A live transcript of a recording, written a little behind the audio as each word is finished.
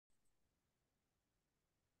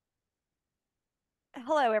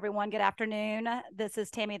Hello, everyone. Good afternoon. This is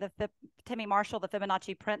Tammy Marshall, the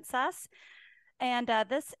Fibonacci Princess, and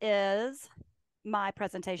this is my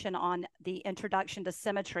presentation on the introduction to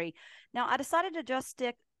symmetry. Now, I decided to just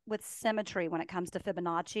stick with symmetry when it comes to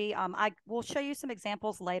Fibonacci. I will show you some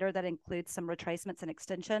examples later that include some retracements and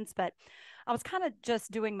extensions, but I was kind of just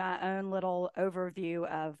doing my own little overview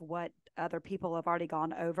of what other people have already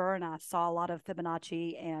gone over, and I saw a lot of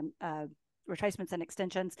Fibonacci and retracements and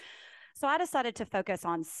extensions. So I decided to focus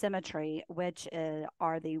on symmetry, which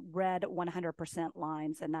are the red 100%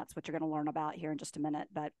 lines, and that's what you're going to learn about here in just a minute.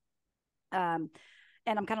 But and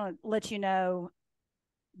I'm going to let you know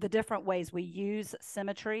the different ways we use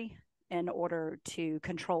symmetry in order to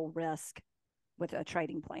control risk with a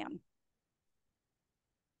trading plan.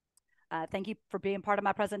 Thank you for being part of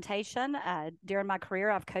my presentation. During my career,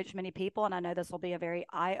 I've coached many people, and I know this will be a very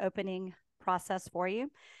eye-opening process for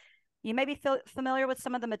you. You may be familiar with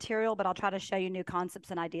some of the material, but I'll try to show you new concepts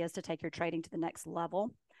and ideas to take your trading to the next level.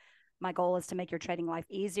 My goal is to make your trading life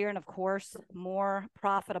easier and, of course, more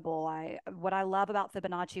profitable. What I love about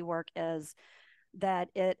Fibonacci work is that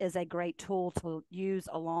it is a great tool to use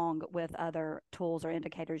along with other tools or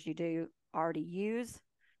indicators you do already use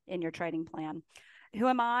in your trading plan. Who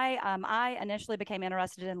am I? I initially became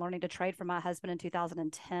interested in learning to trade from my husband in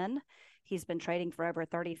 2010. He's been trading for over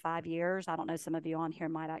 35 years. I don't know, some of you on here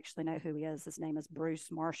might actually know who he is. His name is Bruce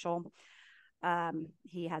Marshall.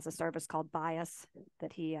 He has a service called Bias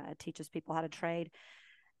that he teaches people how to trade.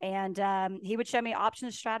 And he would show me option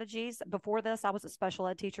strategies. Before this, I was a special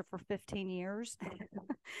ed teacher for 15 years.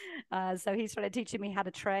 So he started teaching me how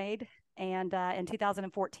to trade. And in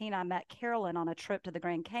 2014, I met Carolyn on a trip to the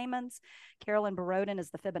Grand Caymans. Carolyn Borodin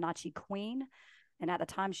is the Fibonacci queen. And at the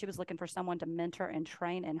time, she was looking for someone to mentor and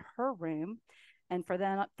train in her room. And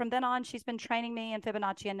from then on, she's been training me in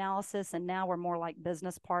Fibonacci analysis. And now we're more like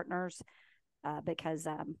business partners because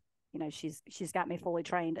you know, she's got me fully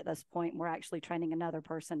trained at this point. We're actually training another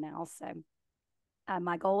person now. So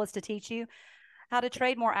my goal is to teach you how to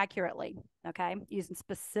trade more accurately, okay, using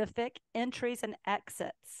specific entries and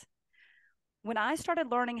exits. When I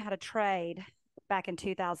started learning how to trade back in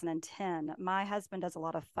 2010, my husband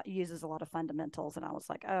uses a lot of fundamentals, and I was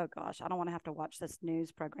like, oh gosh, I don't want to have to watch this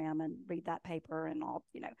news program and read that paper and all,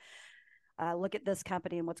 you know, look at this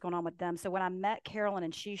company and what's going on with them. So when I met Carolyn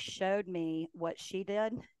and she showed me what she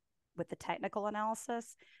did with the technical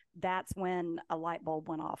analysis, that's when a light bulb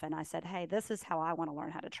went off, and I said, hey, this is how I want to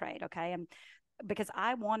learn how to trade, okay? And because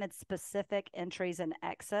I wanted specific entries and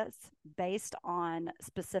exits based on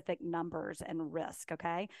specific numbers and risk,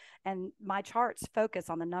 okay? And my charts focus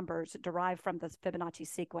on the numbers derived from the Fibonacci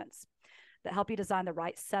sequence that help you design the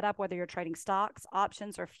right setup, whether you're trading stocks,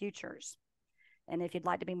 options, or futures. And if you'd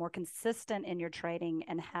like to be more consistent in your trading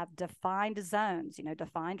and have defined zones, you know,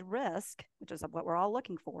 defined risk, which is what we're all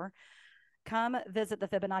looking for, come visit the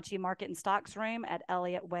Fibonacci Market and Stocks room at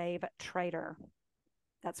Elliott Wave Trader.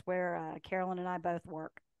 That's where Carolyn and I both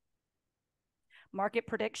work. Market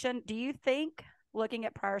prediction. Do you think looking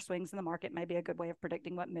at prior swings in the market may be a good way of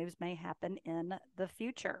predicting what moves may happen in the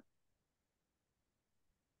future?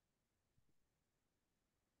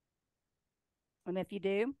 And if you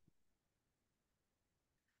do,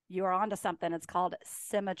 you are onto something. It's called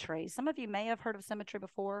symmetry. Some of you may have heard of symmetry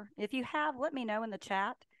before. If you have, let me know in the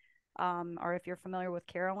chat. Or if you're familiar with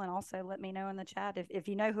Carolyn, also let me know in the chat. If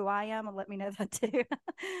you know who I am, let me know that too.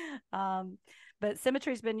 But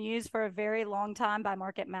symmetry has been used for a very long time by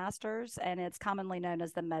market masters, and it's commonly known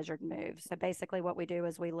as the measured move. So basically what we do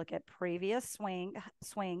is we look at previous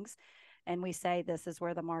swings, and we say this is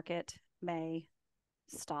where the market may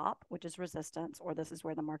stop, which is resistance, or this is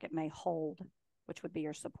where the market may hold, which would be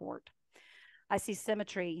your support. I see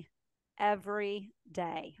symmetry every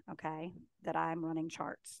day, okay, that I'm running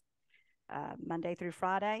charts. Monday through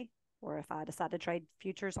Friday, or if I decide to trade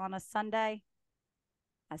futures on a Sunday,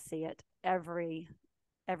 I see it every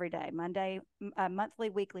day, Monday, monthly,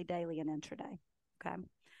 weekly, daily, and intraday, okay?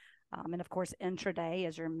 And of course, intraday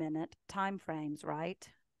is your minute time frames, right?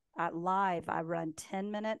 Live, I run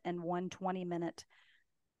 10-minute and 120-minute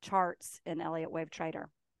charts in Elliott Wave Trader.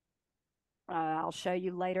 I'll show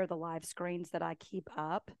you later the live screens that I keep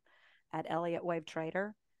up at Elliott Wave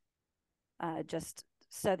Trader, just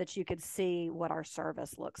so that you could see what our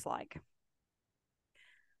service looks like.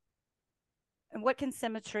 And what can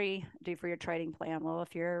symmetry do for your trading plan? Well,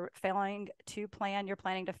 if you're failing to plan, you're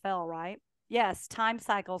planning to fail, right? Yes, time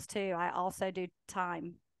cycles too. I also do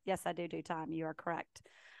time. Yes, I do time. You are correct.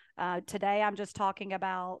 Today, I'm just talking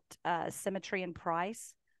about symmetry and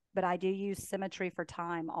price, but I do use symmetry for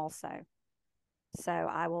time also. So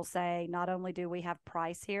I will say not only do we have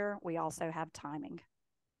price here, we also have timing.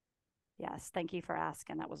 Yes, thank you for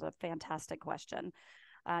asking. That was a fantastic question.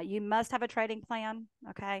 You must have a trading plan,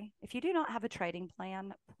 okay? If you do not have a trading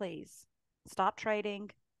plan, please stop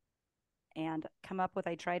trading and come up with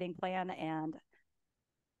a trading plan and,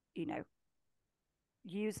 you know,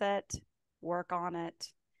 use it, work on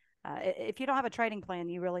it. If you don't have a trading plan,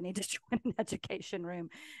 you really need to join an education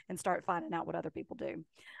room and start finding out what other people do.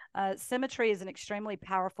 Symmetry is an extremely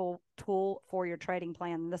powerful tool for your trading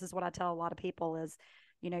plan. This is what I tell a lot of people is,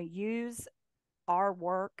 use our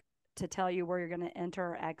work to tell you where you're going to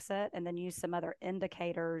enter or exit, and then use some other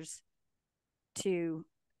indicators to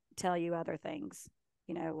tell you other things.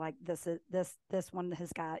 Like this one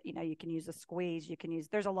has got, you can use a squeeze,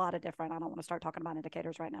 there's a lot of different, I don't want to start talking about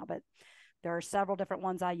indicators right now, but there are several different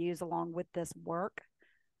ones I use along with this work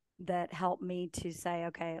that help me to say,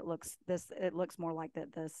 okay, it looks more like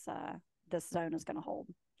that this zone is going to hold.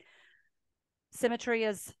 Symmetry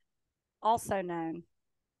is also known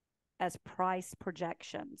as price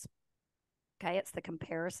projections. Okay, it's the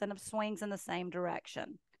comparison of swings in the same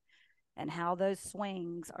direction and how those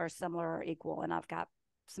swings are similar or equal. And I've got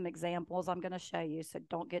some examples I'm going to show you, so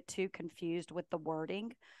don't get too confused with the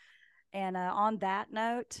wording. And on that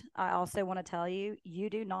note, I also want to tell you, you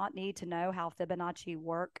do not need to know how Fibonacci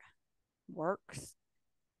works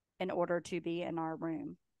in order to be in our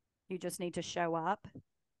room. You just need to show up,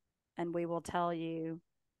 and we will tell you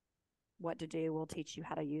what to do. We'll teach you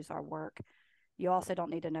how to use our work. You also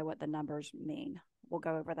don't need to know what the numbers mean. We'll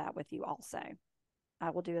go over that with you also. I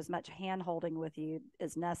will do as much hand holding with you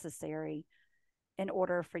as necessary in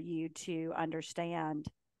order for you to understand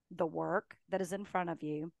the work that is in front of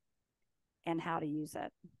you and how to use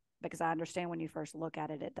it. Because I understand when you first look at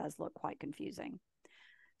it, it does look quite confusing.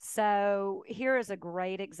 So here is a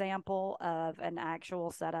great example of an actual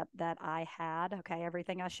setup that I had. Okay,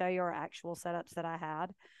 everything I show you are actual setups that I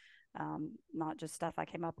had. Not just stuff I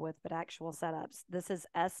came up with, but actual setups. This is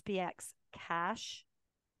SPX Cash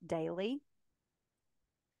Daily.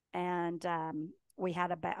 And we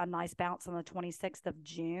had a nice bounce on the 26th of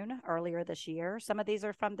June earlier this year. Some of these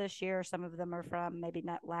are from this year. Some of them are from maybe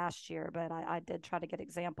not last year, but I did try to get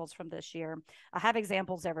examples from this year. I have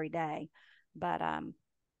examples every day, but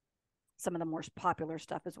some of the more popular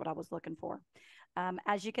stuff is what I was looking for.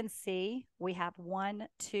 As you can see, we have 1,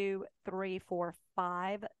 2, 3, 4,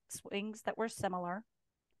 5 swings that were similar.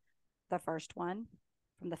 The first one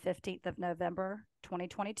from the 15th of November,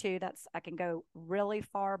 2022. I can go really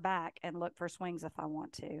far back and look for swings if I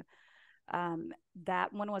want to.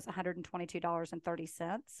 That one was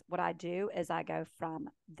 $122.30. What I do is I go from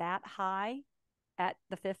that high at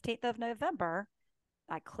the 15th of November.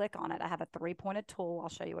 I click on it. I have a 3-pointed tool. I'll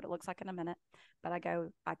show you what it looks like in a minute. But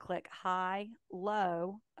I click high,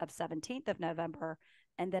 low of 17th of November,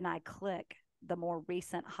 and then I click the more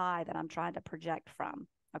recent high that I'm trying to project from.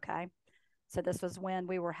 Okay. So this was when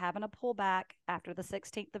we were having a pullback after the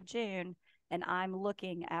 16th of June, and I'm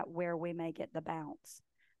looking at where we may get the bounce.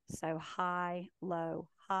 So high, low,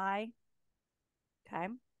 high. Okay.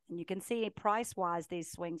 And you can see price-wise,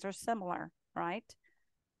 these swings are similar, right?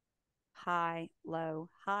 High, low,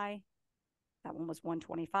 high. That one was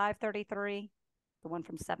 125.33. The one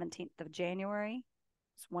from 17th of January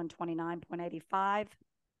was 129.85.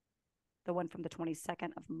 The one from the 22nd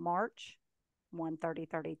of March,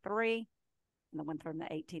 130.33. And the one from the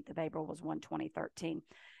 18th of April was 120.13.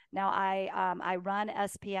 Now, I run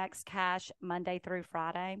SPX Cash Monday through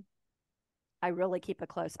Friday. I really keep a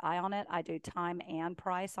close eye on it. I do time and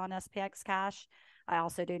price on SPX Cash. I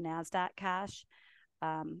also do NASDAQ Cash.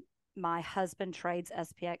 My husband trades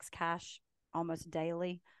SPX Cash almost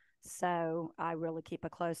daily, so I really keep a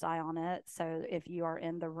close eye on it. So if you are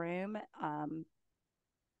in the room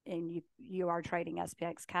and you are trading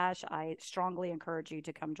SPX Cash, I strongly encourage you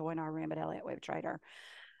to come join our room at Elliott Wave Trader.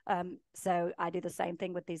 So I do the same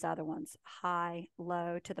thing with these other ones. High,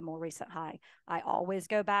 low to the more recent high. I always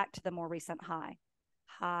go back to the more recent high.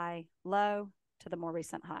 High, low to the more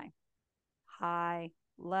recent high. High,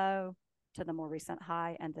 low to the more recent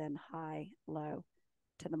high, and then high, low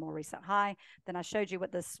to the more recent high. Then I showed you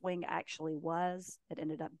what this swing actually was. It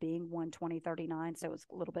ended up being 120.39, so it was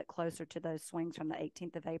a little bit closer to those swings from the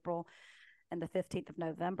 18th of April and the 15th of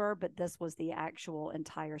November, but this was the actual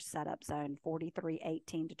entire setup zone,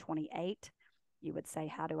 43.18 to 28. You would say,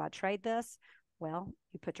 how do I trade this? Well,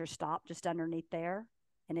 you put your stop just underneath there,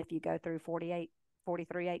 and if you go through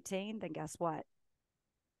 43.18, then guess what?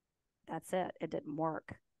 That's it. It didn't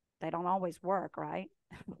work. They don't always work, right?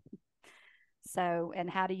 So, and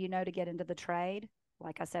how do you know to get into the trade?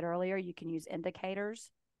 Like I said earlier, you can use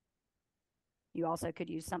indicators. You also could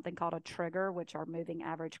use something called a trigger, which are moving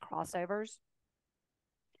average crossovers.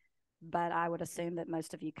 but I would assume that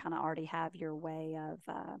most of you kind of already have your way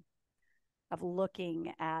of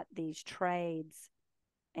looking at these trades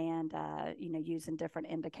and using different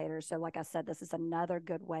indicators. So like I said, this is another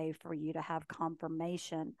good way for you to have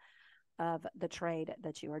confirmation of the trade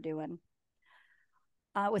that you are doing.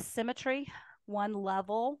 With Symmetry, one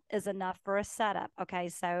level is enough for a setup. Okay,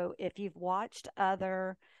 so if you've watched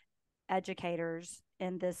other educators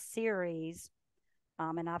in this series,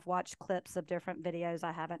 and I've watched clips of different videos,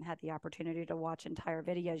 I haven't had the opportunity to watch entire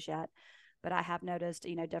videos yet, but I have noticed,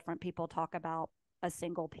 different people talk about a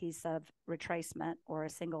single piece of retracement or a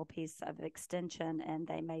single piece of extension, and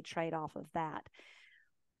they may trade off of that.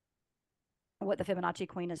 What the Fibonacci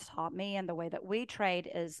Queen has taught me and the way that we trade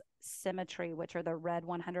is Symmetry, which are the red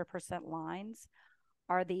 100% lines,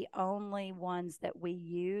 are the only ones that we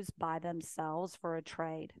use by themselves for a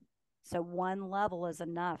trade. So one level is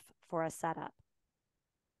enough for a setup.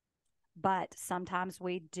 But sometimes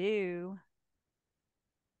we do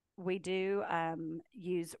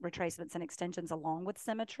use retracements and extensions along with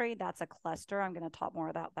Symmetry. That's a cluster. I'm going to talk more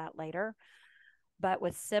about that later. But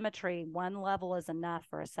with Symmetry, one level is enough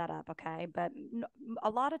for a setup, okay? But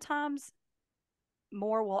a lot of times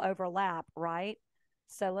more will overlap, right?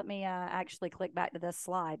 So let me actually click back to this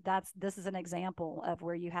slide. This is an example of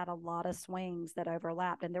where you had a lot of swings that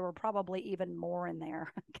overlapped, and there were probably even more in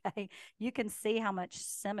there, okay? You can see how much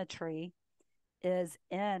symmetry is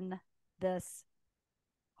in this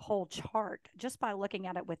whole chart just by looking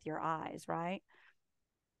at it with your eyes, right?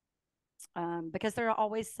 Because there are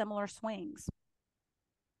always similar swings.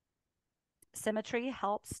 Symmetry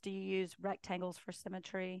helps. Do you use rectangles for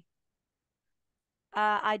Symmetry?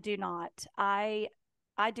 I do not. I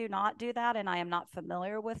do not do that, and I am not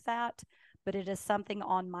familiar with that, but it is something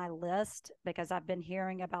on my list because I've been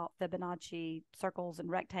hearing about Fibonacci circles and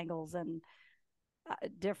rectangles and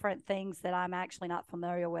different things that I'm actually not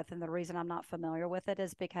familiar with. And the reason I'm not familiar with it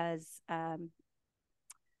is because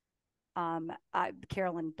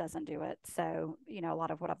Carolyn doesn't do it. So, a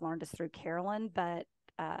lot of what I've learned is through Carolyn, but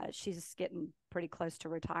she's getting pretty close to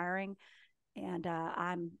retiring. And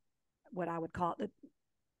I'm what I would call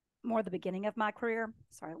more the beginning of my career.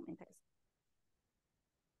 Sorry, let me take this.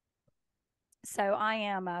 So I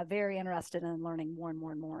am very interested in learning more and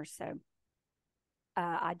more and more. So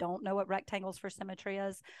I don't know what rectangles for Symmetry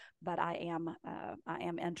is, but I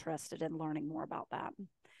am interested in learning more about that.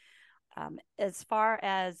 As far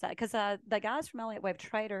as because the guys from Elliott Wave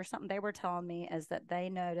Trader, something they were telling me is that they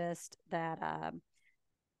noticed that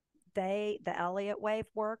the Elliott Wave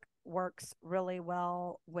works really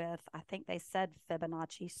well with, I think they said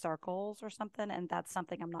Fibonacci circles or something, and that's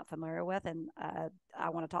something I'm not familiar with, and I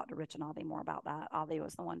want to talk to Rich and Avi more about that. Avi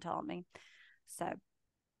was the one telling me. So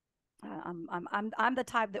I'm the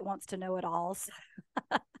type that wants to know it all. So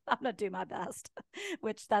I'm gonna do my best,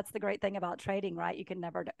 which that's the great thing about trading, right? You can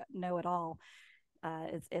never know it all.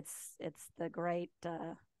 It's the great.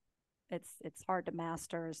 It's hard to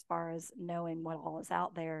master as far as knowing what all is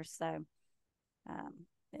out there. So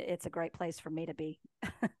it's a great place for me to be.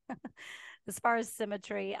 As far as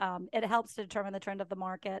Symmetry, it helps to determine the trend of the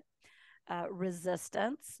market.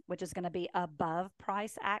 Resistance, which is going to be above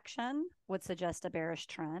price action, would suggest a bearish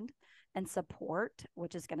trend. And support,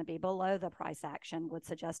 which is going to be below the price action, would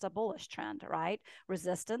suggest a bullish trend, right?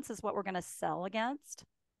 Resistance is what we're going to sell against.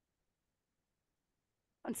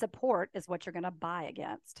 And support is what you're going to buy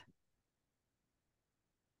against.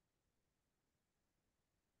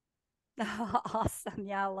 Awesome.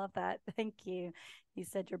 Yeah, I love that. Thank you. You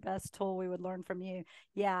said your best tool we would learn from you.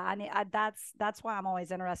 Yeah, that's why I'm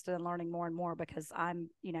always interested in learning more and more, because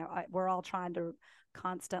we're all trying to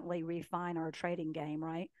constantly refine our trading game,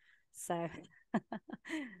 right? So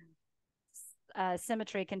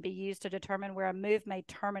Symmetry can be used to determine where a move may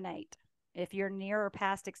terminate if you're near or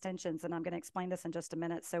past extensions, and I'm going to explain this in just a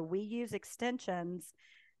minute. So we use extensions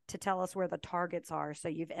to tell us where the targets are. So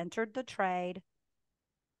you've entered the trade,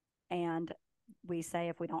 and we say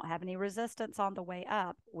if we don't have any resistance on the way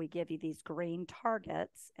up, we give you these green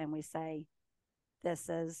targets, and we say this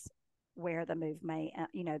is where the move may,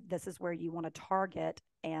 this is where you want to target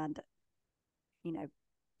and,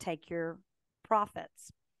 take your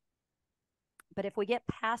profits. But if we get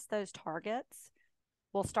past those targets,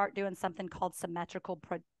 we'll start doing something called symmetrical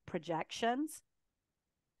projections.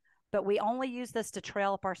 But we only use this to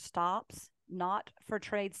trail up our stops, not for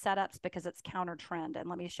trade setups, because it's counter trend. And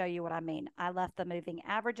let me show you what I mean. I left the moving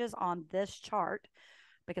averages on this chart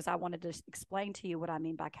because I wanted to explain to you what I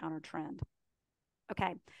mean by counter trend.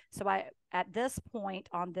 Okay, so at this point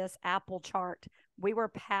on this Apple chart, we were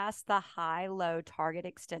past the high-low target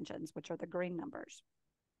extensions, which are the green numbers.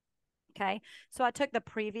 Okay, so I took the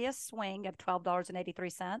previous swing of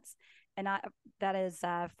 $12.83, and that is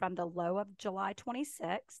from the low of July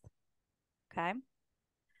 26th. Okay,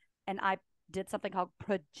 and I did something called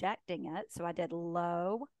projecting it. So I did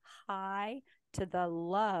low, high to the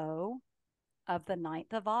low of the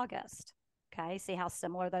 9th of August. Okay, see how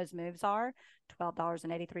similar those moves are?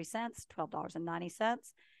 $12.83, $12.90,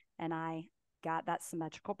 and I got that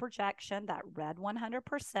symmetrical projection, that red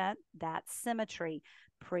 100%, that symmetry.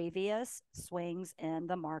 Previous swings in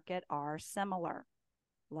the market are similar.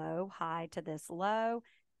 Low, high to this low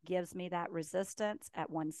gives me that resistance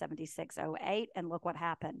at 176.08, and look what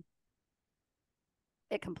happened.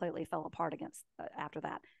 It completely fell apart after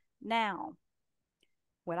that. Now,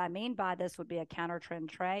 what I mean by this would be a counter trend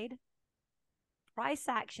trade. Price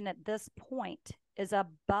action at this point is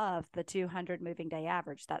above the 200 moving day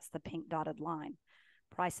average. That's the pink dotted line.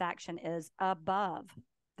 Price action is above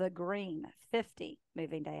the green 50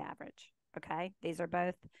 moving day average. Okay, these are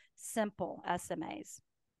both simple SMAs.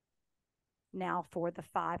 Now for the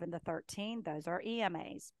 5 and the 13, those are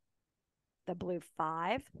EMAs. The blue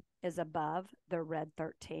 5 is above the red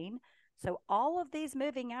 13. So all of these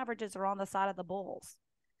moving averages are on the side of the bulls.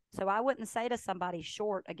 So I wouldn't say to somebody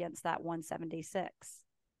short against that 176.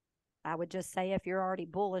 I would just say if you're already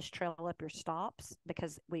bullish, trail up your stops,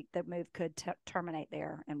 because the move could terminate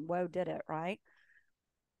there. And whoa, did it, right?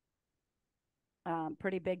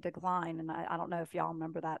 Pretty big decline. And I don't know if y'all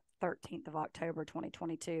remember that 13th of October,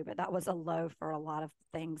 2022, but that was a low for a lot of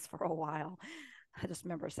things for a while. I just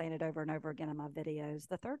remember saying it over and over again in my videos.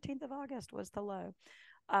 The 13th of August was the low.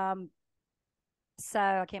 So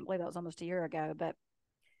I can't believe that was almost a year ago, but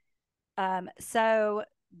so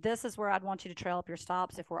this is where I'd want you to trail up your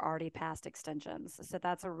stops if we're already past extensions. So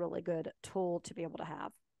that's a really good tool to be able to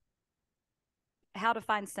have. How to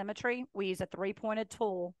find symmetry? We use a 3-pointed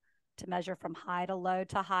tool to measure from high to low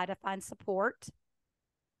to high to find support.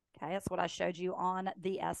 Okay, that's what I showed you on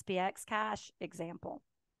the SPX cash example.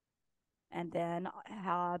 And then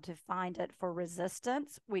how to find it for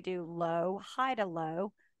resistance? We do low, high to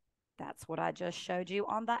low. That's what I just showed you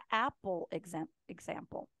on the Apple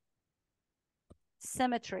example.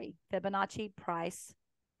 Symmetry, Fibonacci price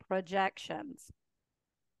projections.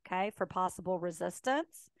 Okay, for possible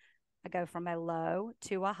resistance, I go from a low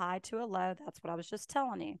to a high to a low. That's what I was just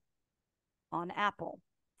telling you on Apple.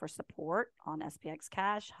 For support on SPX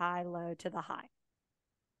cash, high, low to the high.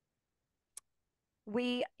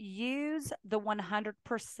 We use the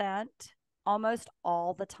 100% almost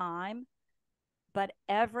all the time, but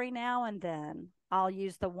every now and then I'll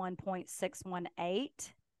use the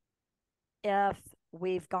 1.618 if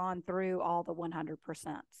we've gone through all the 100%.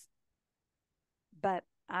 But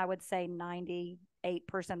I would say 98%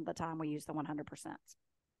 of the time we use the 100%.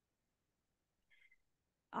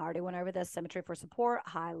 I already went over this. Symmetry for support,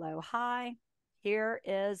 high, low, high. Here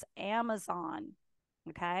is Amazon.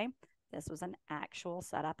 Okay, this was an actual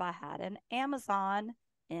setup I had in Amazon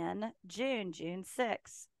in June 6th.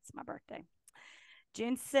 It's my birthday.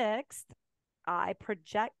 June 6th, I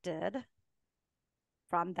projected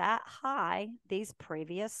from that high these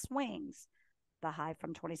previous swings. The high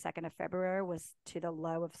from 22nd of February was to the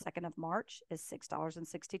low of 2nd of March is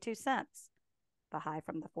 $6.62. The high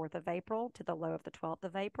from the 4th of April to the low of the 12th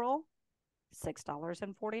of April,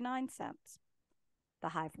 $6.49. The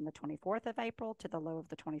high from the 24th of April to the low of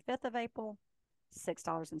the 25th of April,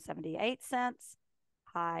 $6.78.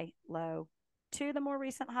 High, low to the more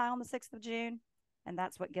recent high on the 6th of June. And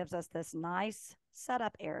that's what gives us this nice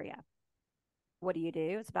setup area. What do?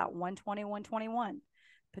 It's about 120, 121.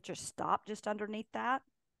 Put your stop just underneath that.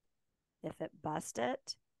 If it busts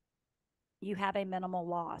it, you have a minimal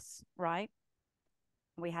loss, right?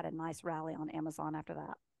 We had a nice rally on Amazon after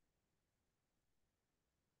that.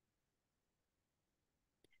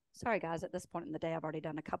 Sorry, guys, at this point in the day, I've already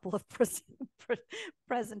done a couple of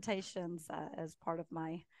presentations as part of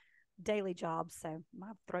my daily job, so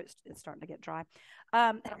my throat is starting to get dry.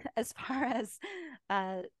 As far as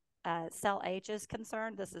Sell H is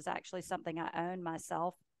concerned, this is actually something I own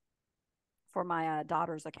myself for my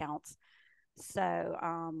daughter's accounts. So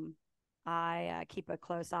I keep a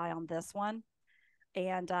close eye on this one.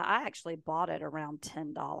 And I actually bought it around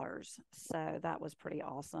 $10. So that was pretty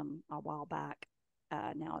awesome a while back.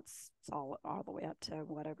 Now it's all the way up to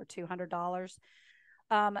whatever, $200.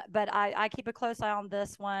 But I keep a close eye on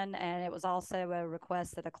this one. And it was also a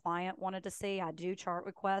request that a client wanted to see. I do chart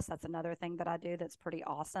requests. That's another thing that I do that's pretty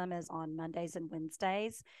awesome is on Mondays and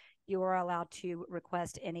Wednesdays. You are allowed to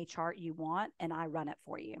request any chart you want, and I run it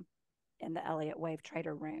for you in the Elliott Wave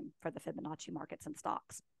Trader room for the Fibonacci markets and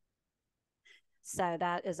stocks. So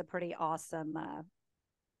that is a pretty awesome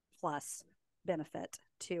plus benefit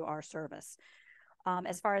to our service.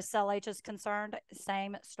 As far as sell H is concerned,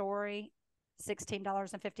 same story,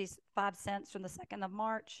 $16.55 from the 2nd of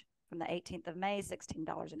March, from the 18th of May,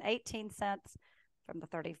 $16.18, from the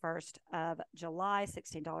 31st of July,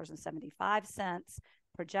 $16.75,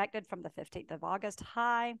 projected from the 15th of August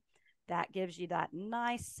high. That gives you that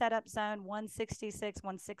nice setup zone, 166,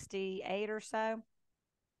 168 or so.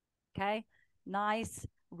 Okay, nice.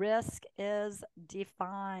 Risk is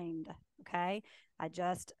defined. Okay, I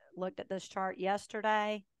just looked at this chart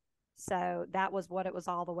yesterday. So that was what it was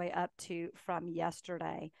all the way up to from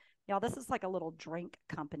yesterday. Y'all, this is like a little drink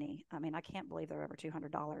company. I mean, I can't believe they're over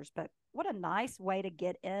 $200, but what a nice way to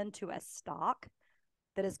get into a stock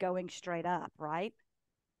that is going straight up, right?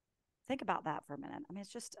 Think about that for a minute. I mean,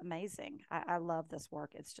 it's just amazing. I love this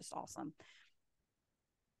work. It's just awesome.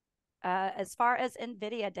 As far as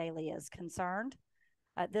NVIDIA daily is concerned,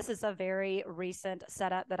 this is a very recent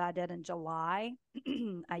setup that I did in July.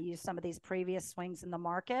 I used some of these previous swings in the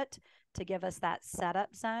market to give us that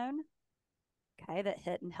setup zone, okay, that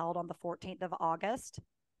hit and held on the 14th of August.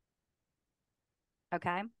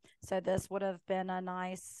 Okay, so this would have been a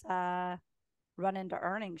nice run into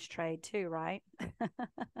earnings trade too, right?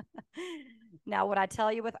 Now, what I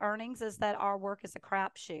tell you with earnings is that our work is a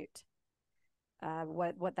crapshoot.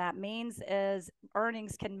 What that means is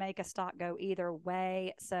earnings can make a stock go either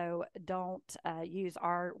way. So don't use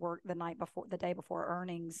our work the day before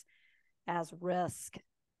earnings as risk.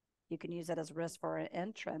 You can use it as risk for an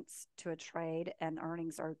entrance to a trade, and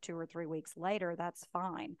earnings are 2 or 3 weeks later. That's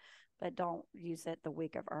fine, but don't use it the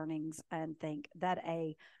week of earnings and think that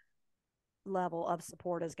a level of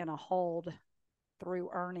support is going to hold through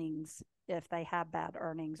earnings if they have bad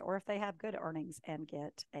earnings, or if they have good earnings and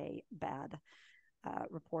get a bad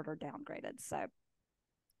report or downgraded. So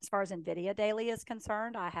as far as NVIDIA daily is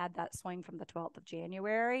concerned, I had that swing from the 12th of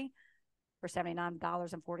January for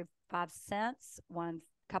 $79.45, one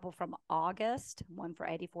couple from August, one for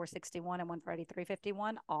 $84.61 and one for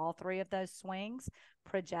 $83.51. All three of those swings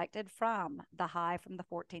projected from the high from the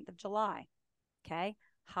 14th of July. Okay,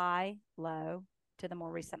 high, low to the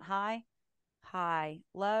more recent high, high,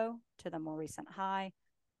 low to the more recent high,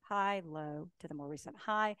 high, low to the more recent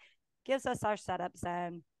high. Gives us our setup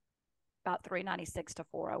zone about 396 to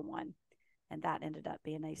 401. And that ended up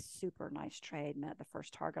being a super nice trade. Met the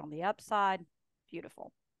first target on the upside.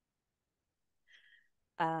 Beautiful.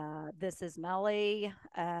 This is Melly.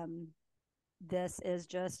 This is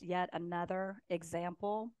just yet another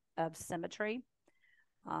example of symmetry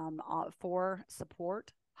for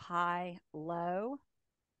support, high, low.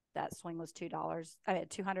 That swing was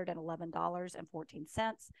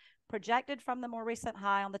 $211.14. Projected from the more recent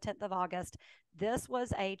high on the 10th of August. This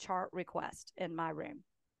was a chart request in my room.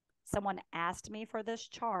 Someone asked me for this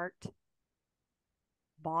chart,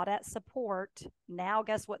 bought at support. Now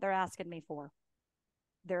guess what they're asking me for?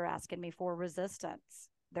 They're asking me for resistance.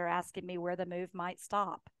 They're asking me where the move might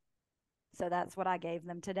stop. So that's what I gave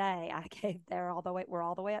them today. We're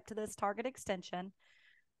all the way up to this target extension.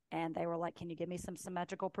 And they were like, can you give me some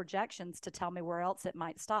symmetrical projections to tell me where else it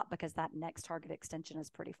might stop? Because that next target extension is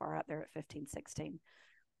pretty far up there at 1516.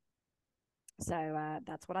 So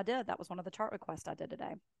that's what I did. That was one of the chart requests I did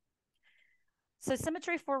today. So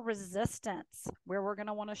symmetry for resistance, where we're going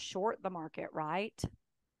to want to short the market, right?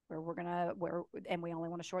 And we only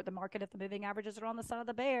want to short the market if the moving averages are on the side of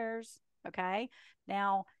the bears. Okay.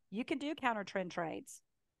 Now you can do counter trend trades.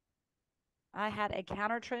 I had a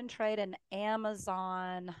counter trend trade in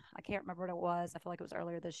Amazon. I can't remember what it was. I feel like it was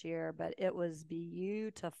earlier this year, but it was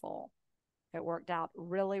beautiful. It worked out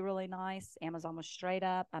really, really nice. Amazon was straight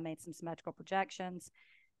up. I made some symmetrical projections.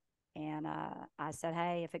 And I said,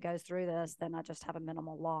 hey, if it goes through this, then I just have a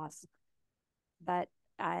minimal loss. But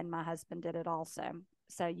I and my husband did it also.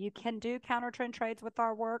 So you can do counter trend trades with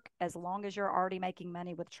our work as long as you're already making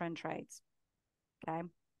money with trend trades. Okay.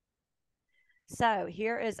 So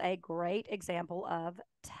here is a great example of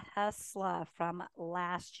Tesla from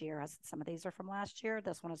last year. Some of these are from last year.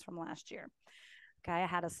 This one is from last year. Okay, I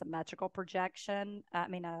had a symmetrical projection. I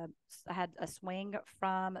had a swing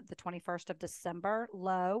from the 21st of December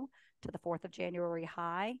low to the 4th of January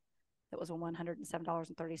high. That was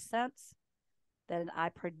 $107.30. Then I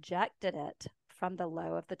projected it from the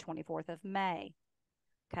low of the 24th of May.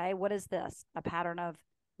 Okay, what is this? A pattern of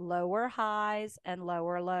lower highs and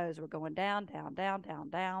lower lows. We're going down, down, down, down,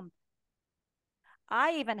 down.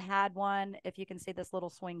 I even had one, if you can see this little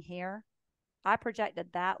swing here, I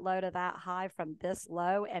projected that low to that high from this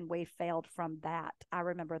low, and we failed from that. I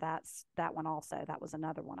remember that one also. That was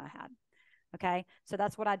another one I had. Okay, so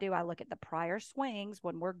that's what I do. I look at the prior swings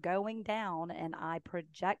when we're going down and I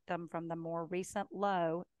project them from the more recent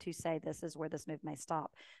low to say this is where this move may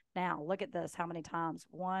stop. Now, look at this. How many times?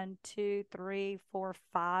 1, 2, 3, 4,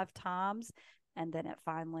 5 times. And then it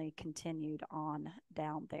finally continued on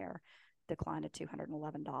down there, declined to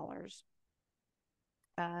 $211.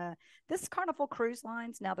 This is Carnival Cruise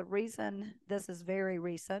Lines. Now, the reason this is very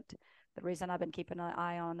recent, the reason I've been keeping an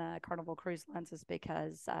eye on Carnival Cruise Lines is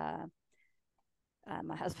because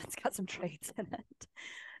my husband's got some trades in it.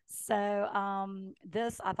 So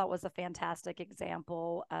this I thought was a fantastic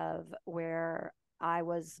example of where I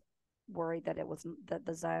was worried that it was that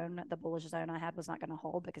the bullish zone I had was not going to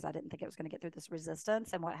hold because I didn't think it was going to get through this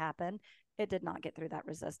resistance. And what happened? It did not get through that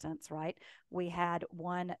resistance, right? We had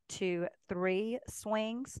 1, 2, 3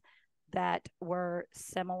 swings that were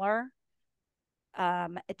similar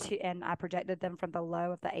and I projected them from the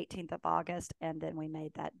low of the 18th of August, and then we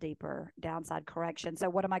made that deeper downside correction. So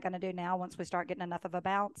what am I going to do now once we start getting enough of a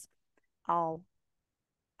bounce? I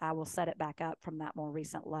will set it back up from that more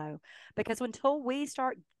recent low, because until we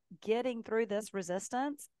start getting through this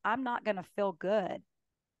resistance, I'm not going to feel good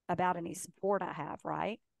about any support I have,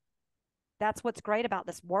 right? That's what's great about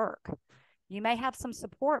this work. You may have some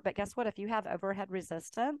support, but guess what? If you have overhead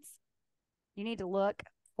resistance, you need to look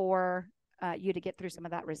for you to get through some of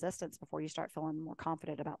that resistance before you start feeling more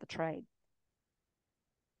confident about the trade.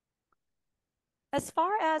 As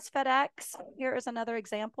far as FedEx, here is another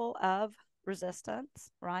example of resistance,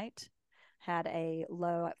 right? Had a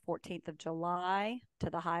low at 14th of July to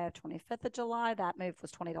the high of 25th of July. That move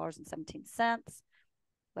was $20.17.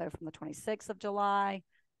 Low from the 26th of July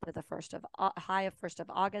to the high of 1st of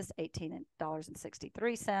August,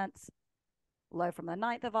 $18.63. Low from the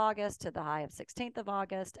 9th of August to the high of 16th of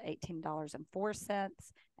August, $18.04.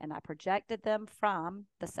 And I projected them from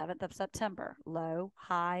the 7th of September, low,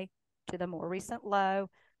 high, to the more recent low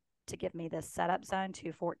to give me this setup zone,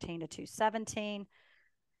 214 to 217.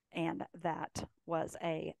 And that was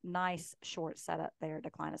a nice short setup there,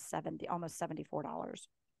 decline of almost $74.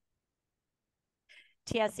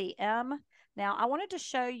 TSEM. Now, I wanted to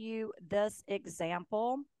show you this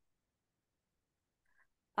example.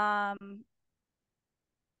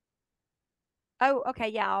 Oh, okay.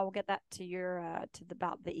 Yeah, I'll get that to your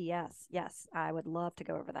about the ES. Yes, I would love to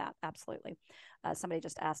go over that. Absolutely. Somebody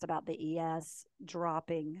just asked about the ES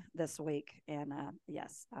dropping this week, and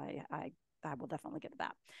yes, I will definitely get to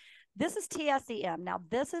that. This is TSEM. Now,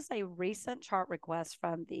 this is a recent chart request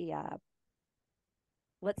from the.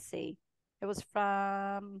 Let's see, it was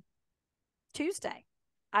from Tuesday.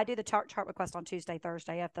 I do the chart request on Tuesday,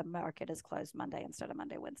 Thursday if the market is closed Monday instead of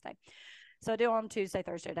Monday, Wednesday. So I do on Tuesday,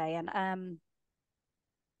 Thursday day, and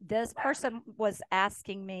this person was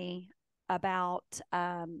asking me about,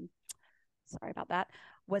 sorry about that,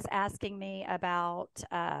 was asking me about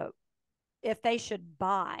if they should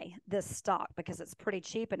buy this stock because it's pretty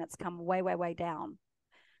cheap and it's come way, way, way down.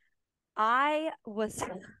 I was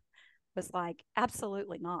like,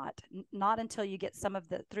 absolutely not. Not until you get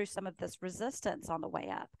through some of this resistance on the way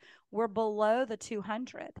up. We're below the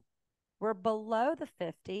 200. We're below the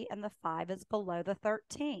 50, and the 5 is below the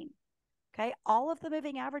 13. Okay, all of the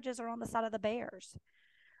moving averages are on the side of the bears.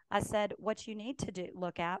 I said what you need to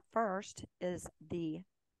look at first is the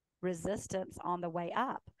resistance on the way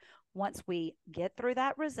up. Once we get through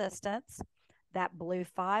that resistance, that blue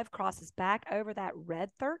 5 crosses back over that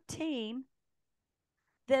red 13,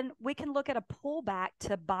 then we can look at a pullback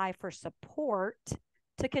to buy for support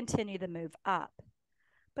to continue the move up.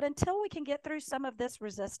 But until we can get through some of this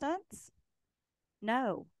resistance,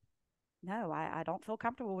 no, I don't feel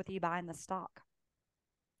comfortable with you buying the stock.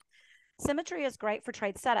 Symmetry is great for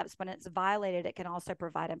trade setups. When it's violated, it can also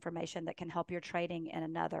provide information that can help your trading in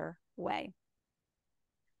another way.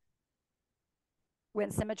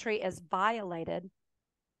 When symmetry is violated,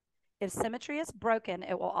 if symmetry is broken,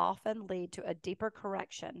 it will often lead to a deeper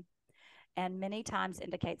correction and many times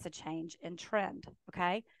indicates a change in trend,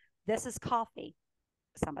 okay? This is coffee.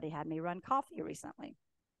 Somebody had me run coffee recently.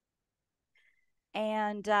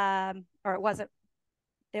 And, or it wasn't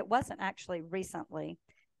actually recently.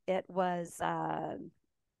 It was a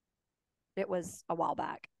while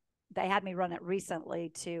back. They had me run it recently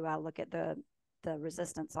to look at the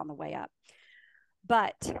resistance on the way up.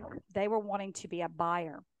 But they were wanting to be a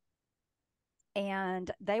buyer.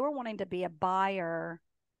 And they were wanting to be a buyer,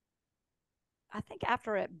 I think,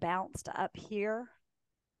 after it bounced up here,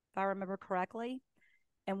 if I remember correctly.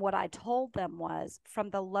 And what I told them was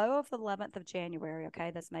from the low of the 11th of January,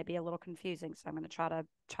 okay, this may be a little confusing, so I'm going to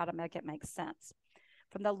try to make it make sense.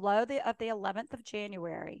 From the low of the 11th of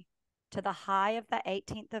January to the high of the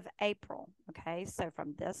 18th of April, okay, so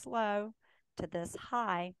from this low to this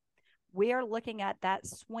high, we are looking at that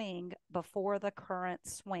swing before the current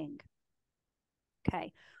swing.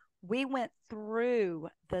 Okay, we went through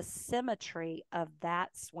the symmetry of that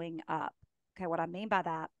swing up. Okay, what I mean by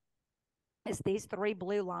that is these three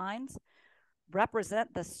blue lines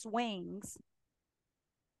represent the swings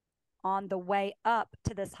on the way up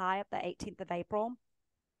to this high of the 18th of April.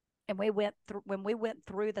 And when we went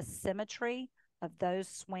through the symmetry of those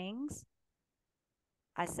swings,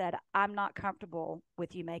 I said, I'm not comfortable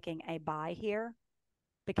with you making a buy here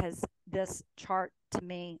because this chart to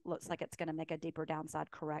me looks like it's going to make a deeper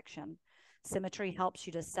downside correction. Symmetry helps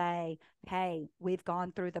you to say, hey, we've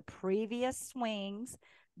gone through the previous swings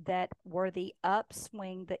that were the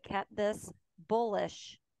upswing that kept this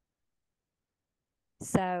bullish.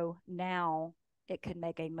 So now it could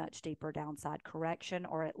make a much deeper downside correction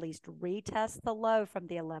or at least retest the low from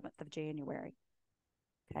the 11th of January.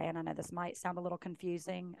 Okay, and I know this might sound a little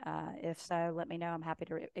confusing. If so, let me know. I'm happy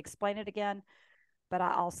to explain it again. But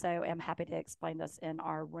I also am happy to explain this in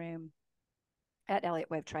our room at Elliott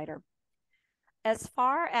Wave Trader. As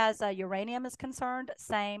far as uranium is concerned,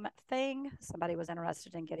 same thing. Somebody was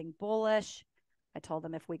interested in getting bullish. I told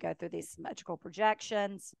them if we go through these symmetrical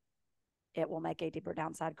projections, it will make a deeper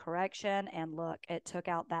downside correction. And look, it took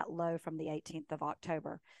out that low from the 18th of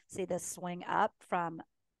October. See this swing up from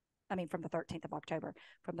the 13th of October.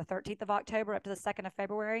 From the 13th of October up to the 2nd of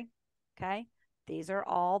February, okay? These are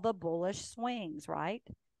all the bullish swings, right?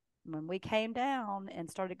 When we came down and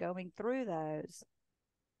started going through those,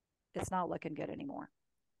 it's not looking good anymore.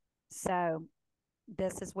 So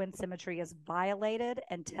this is when symmetry is violated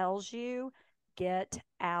and tells you, get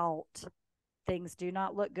out. Things do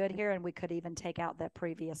not look good here, and we could even take out that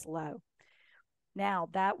previous low. Now,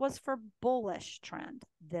 that was for bullish trend.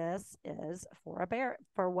 This is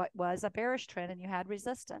for what was a bearish trend, and you had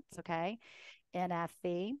resistance, okay?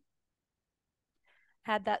 NFV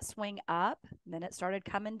had that swing up, and then it started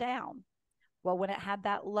coming down. Well, when it had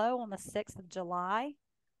that low on the 6th of July,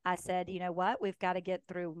 I said, you know what? We've got to get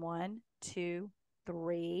through 1, 2,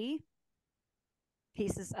 3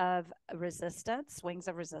 pieces of resistance, swings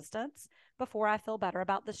of resistance, before I feel better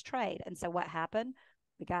about this trade. And so what happened?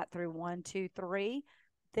 We got through 1, 2, 3.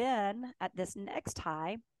 Then at this next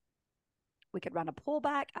high, we could run a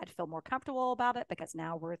pullback. I'd feel more comfortable about it because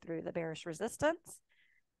now we're through the bearish resistance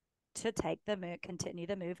to continue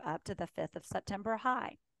the move up to the 5th of September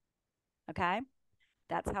high. Okay,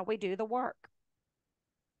 that's how we do the work.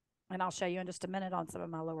 And I'll show you in just a minute on some of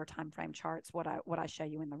my lower time frame charts what I show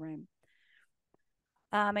you in the room.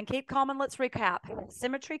 And keep calm and let's recap.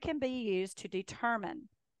 Symmetry can be used to determine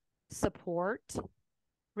support,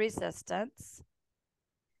 resistance,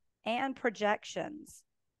 and projections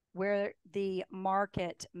where the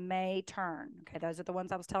market may turn. Okay, those are the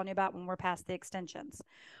ones I was telling you about when we're past the extensions.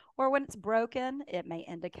 Or when it's broken, it may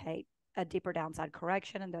indicate a deeper downside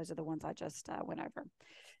correction, and those are the ones I just went over.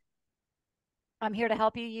 I'm here to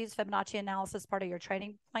help you use Fibonacci analysis part of your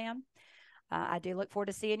trading plan. I do look forward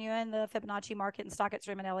to seeing you in the Fibonacci market and StockX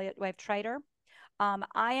room at Elliott Wave Trader.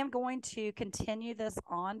 I am going to continue this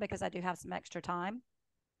on because I do have some extra time.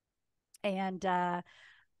 And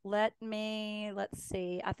let's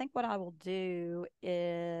see. I think what I will do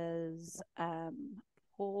is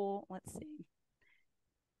pull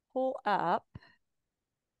up.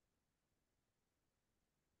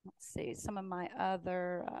 Let's see some of my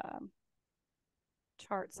other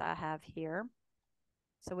charts I have here.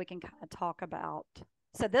 So we can kind of talk about,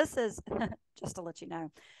 so this is, just to let you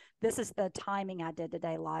know, this is the timing I did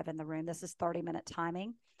today live in the room. This is 30-minute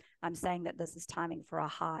timing. I'm saying that this is timing for a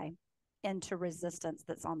high into resistance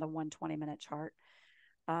that's on the 120-minute chart.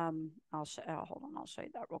 Hold on, I'll show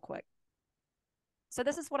you that real quick. So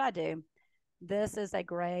this is what I do. This is a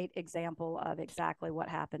great example of exactly what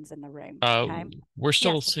happens in the room. Okay? We're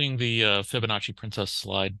still seeing the Fibonacci Princess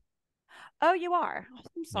slide. Oh, you are?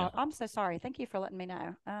 I'm sorry. Yeah. I'm so sorry. Thank you for letting me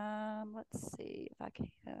know. Let's see if I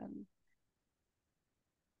can.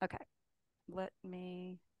 Okay. Let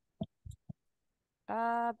me.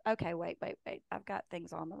 Okay. Wait. I've got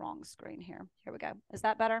things on the wrong screen here. Here we go. Is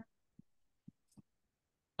that better?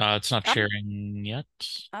 It's not sharing yet.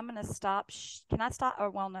 I'm gonna stop. Can I stop? Or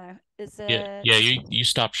well, no. Is it? Yeah. You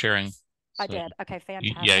stopped sharing. I did. Okay.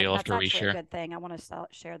 Fantastic. Yeah, you'll have to That's actually reshare. a good thing. I want to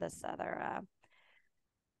share this other.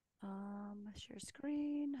 Share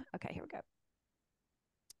screen. Okay, here we go.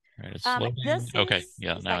 All right, it's loading. Okay,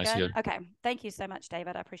 yeah, now I see it. Okay, thank you so much,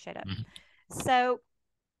 David. I appreciate it. So,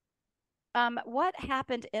 what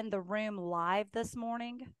happened in the room live this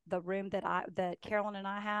morning? The room that Carolyn and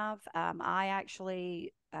I have. I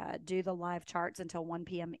actually do the live charts until 1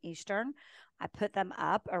 p.m. Eastern. I put them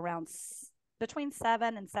up around between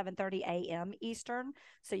 7 and 7:30 a.m. Eastern.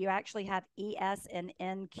 So you actually have ES and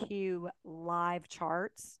NQ live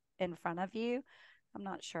charts in front of you. I'm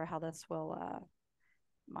not sure how this will,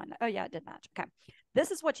 oh yeah, it did match. Okay.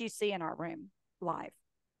 This is what you see in our room live.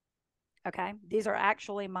 Okay. These are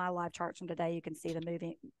actually my live charts from today. You can see the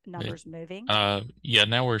moving numbers moving. Yeah,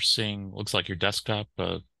 now we're seeing, looks like your desktop,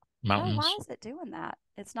 mountains. Oh, why is it doing that?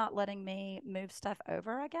 It's not letting me move stuff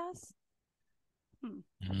over, I guess.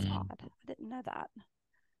 That's odd. I didn't know that.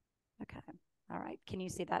 Okay. All right. Can you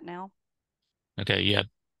see that now? Okay. Yeah.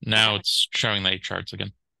 Now it's showing the 8 charts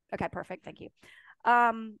again. Okay. Perfect. Thank you.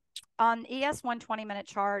 On ES 120-minute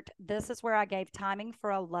chart, this is where I gave timing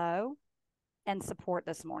for a low and support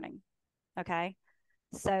this morning. Okay.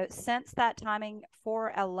 So since that timing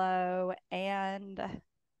for a low and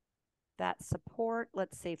that support,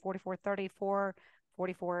 let's see, 44.34,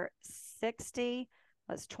 44.60,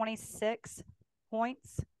 that's 26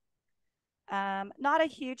 points. Not a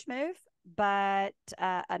huge move, but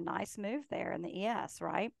a nice move there in the ES,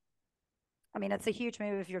 right? I mean, it's a huge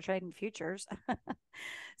move if you're trading futures.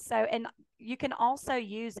 So, and you can also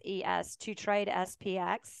use ES to trade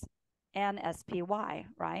SPX and SPY,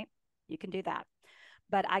 right? You can do that.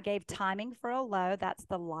 But I gave timing for a low. That's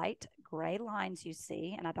the light gray lines you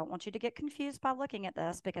see. And I don't want you to get confused by looking at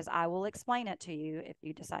this because I will explain it to you if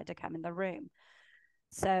you decide to come in the room.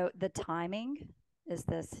 So the timing is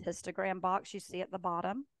this histogram box you see at the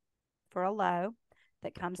bottom for a low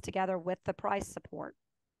that comes together with the price support.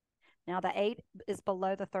 Now the 8 is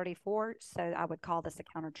below the 34, so I would call this a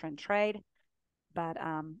counter trend trade. But,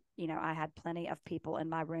 you know, I had plenty of people in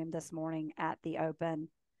my room this morning at the open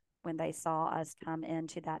when they saw us come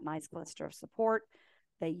into that nice cluster of support.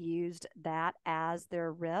 They used that as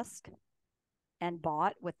their risk and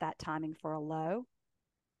bought with that timing for a low.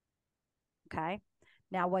 Okay.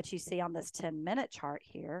 Now what you see on this 10-minute chart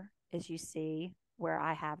here is you see where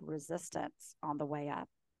I have resistance on the way up.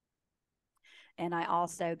 And I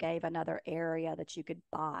also gave another area that you could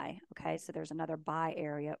buy. Okay, so there's another buy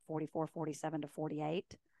area at 44, 47 to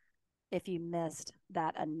 48 if you missed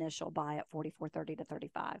that initial buy at 44.30 to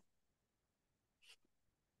 35.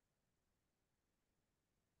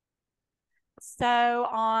 So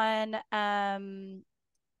on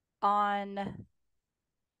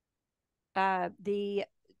the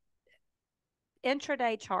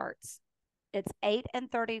intraday charts, it's 8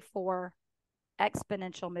 and 34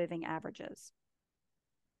 exponential moving averages.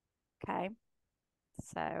 Okay,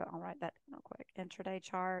 so I'll write that real quick. Intraday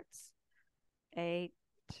charts, 8,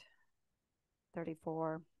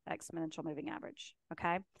 34 exponential moving average.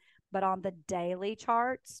 Okay, but on the daily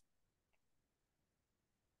charts,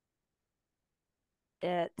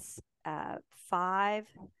 it's 5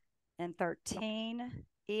 and 13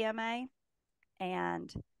 EMA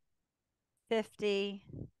and 50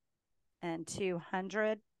 and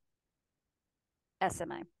 200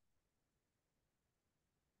 SMA.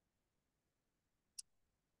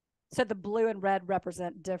 So the blue and red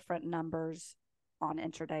represent different numbers on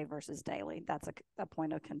intraday versus daily. That's a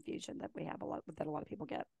point of confusion that we have that a lot of people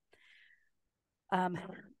get.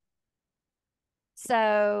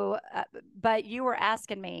 But you were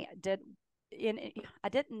asking me, I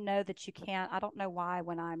didn't know that you can't. I don't know why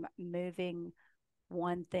when I'm moving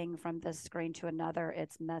one thing from this screen to another,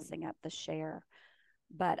 it's messing up the share.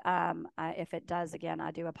 But if it does, again,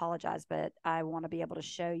 I do apologize, but I want to be able to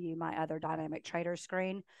show you my other dynamic trader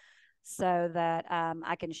screen so that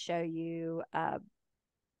I can show you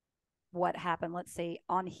what happened. Let's see,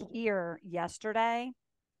 on here yesterday,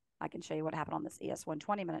 I can show you what happened on this ES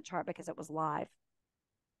 120-minute chart because it was live.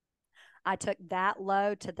 I took that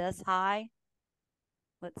low to this high.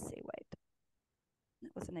 Let's see, wait.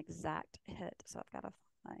 It was an exact hit, so I've got to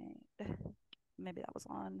find, maybe that was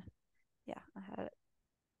on, yeah, I had it.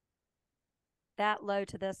 That low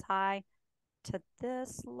to this high to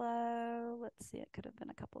this low. Let's see, it could have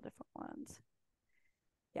been a couple of different ones.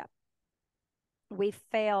 Yeah. We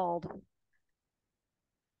failed.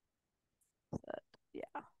 But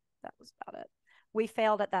yeah, that was about it. We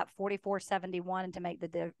failed at that 44.71 to make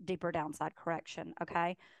the deeper downside correction,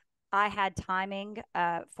 okay? I had timing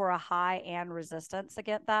for a high and resistance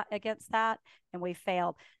against that, and we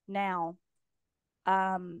failed. Now,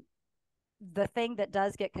 the thing that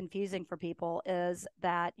does get confusing for people is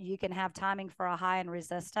that you can have timing for a high and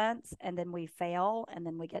resistance, and then we fail, and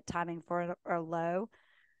then we get timing for a low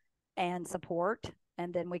and support,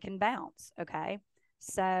 and then we can bounce, okay?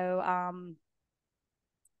 So,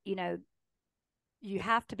 you know, you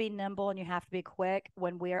have to be nimble and you have to be quick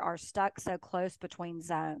when we are stuck so close between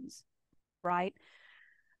zones, right?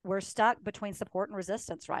 We're stuck between support and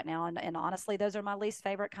resistance right now. And honestly, those are my least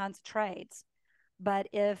favorite kinds of trades. But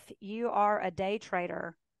if you are a day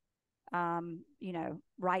trader, you know,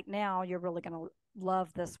 right now you're really going to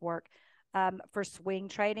love this work. For swing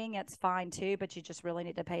trading, it's fine too, but you just really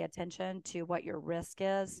need to pay attention to what your risk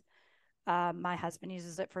is. My husband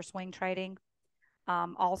uses it for swing trading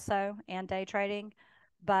also and day trading.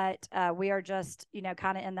 But we are just, you know,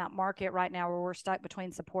 kind of in that market right now where we're stuck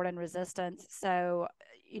between support and resistance. So,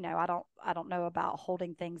 you know, I don't know about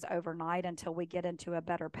holding things overnight until we get into a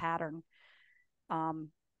better pattern.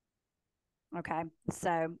 Okay,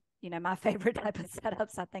 so, you know, my favorite type of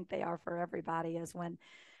setups, I think they are for everybody, is when,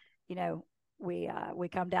 you know, we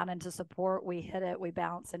come down into support, we hit it, we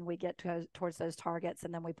bounce, and we get towards those targets,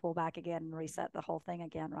 and then we pull back again and reset the whole thing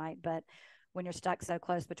again, right? But when you're stuck so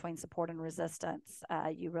close between support and resistance,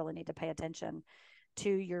 you really need to pay attention to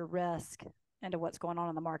your risk and to what's going on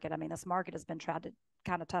in the market. I mean, this market has been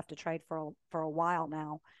kind of tough to trade for a while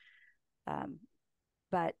now,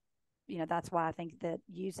 but you know, that's why I think that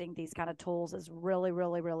using these kind of tools is really,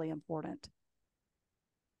 really, really important.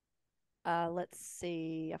 Let's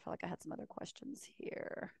see. I feel like I had some other questions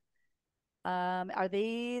here. Are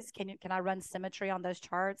these, can I run symmetry on those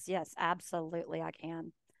charts? Yes, absolutely I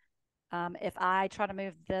can. If I try to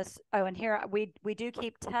move this, oh, and here we do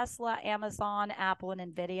keep Tesla, Amazon, Apple, and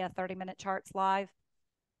NVIDIA 30-minute charts live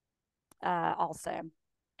also.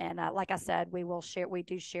 And like I said, we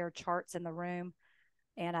do share charts in the room.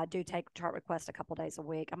 And I do take chart requests a couple days a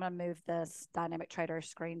week. I'm going to move this dynamic trader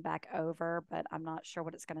screen back over, but I'm not sure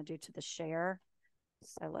what it's going to do to the share.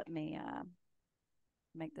 So let me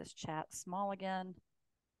make this chat small again.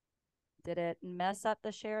 Did it mess up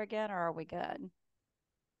the share again, or are we good?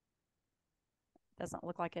 Doesn't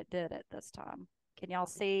look like it did it this time. Can y'all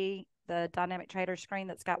see the dynamic trader screen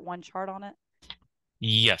that's got one chart on it?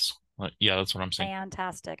 Yes. Yeah, that's what I'm saying.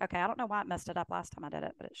 Fantastic. Okay, I don't know why it messed it up last time I did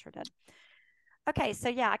it, but it sure did. Okay, so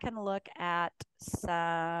yeah, I can look at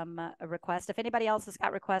some requests. If anybody else has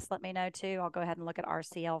got requests, let me know too. I'll go ahead and look at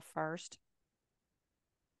RCL first.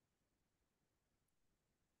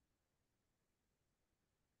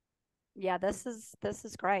 Yeah, this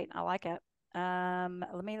is great. I like it.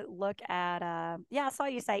 Let me look at yeah, I saw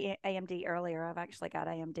you say AMD earlier. I've actually got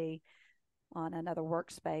AMD on another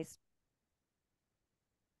workspace.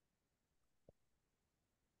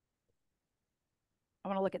 I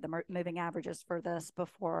want to look at the moving averages for this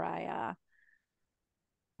before I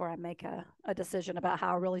make a decision about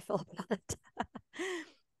how I really feel about it.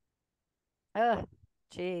 Oh,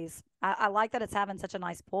 geez. I like that it's having such a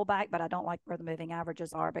nice pullback, but I don't like where the moving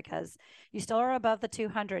averages are because you still are above the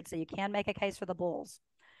 200, so you can make a case for the bulls,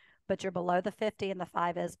 but you're below the 50 and the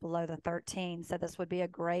 5 is below the 13. So this would be a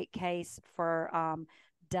great case for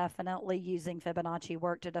definitely using Fibonacci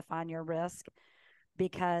work to define your risk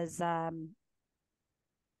because,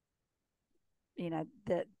 you know,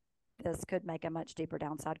 this could make a much deeper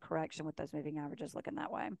downside correction with those moving averages looking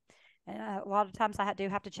that way. And a lot of times I do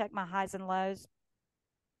have to check my highs and lows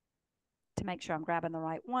to make sure I'm grabbing the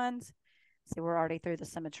right ones. See, we're already through the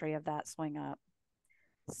symmetry of that swing up.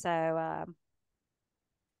 So,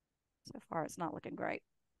 so far it's not looking great.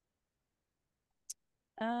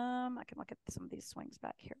 I can look at some of these swings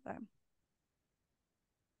back here though.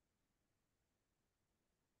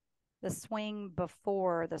 The swing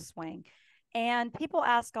before the swing. And people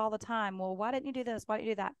ask all the time, well, why didn't you do this? Why didn't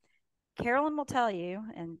you do that? Carolyn will tell you,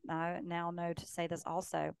 and I now know to say this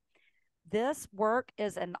also, this work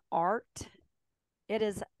is an art. It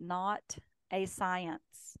is not a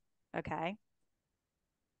science, okay?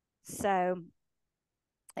 So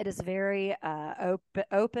it is very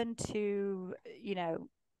open to, you know,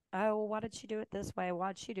 oh, why did she do it this way? Why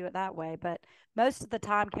did she do it that way? But most of the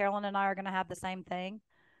time, Carolyn and I are going to have the same thing.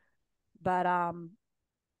 But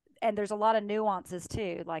and there's a lot of nuances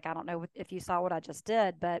too. Like, I don't know if you saw what I just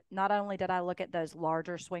did, but not only did I look at those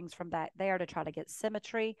larger swings from back there to try to get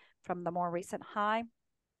symmetry from the more recent high,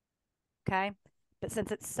 okay? But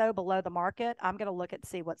since it's so below the market, I'm going to look at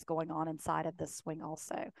see what's going on inside of this swing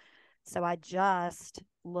also. So I just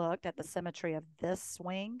looked at the symmetry of this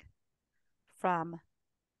swing from,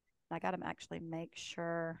 I got to actually make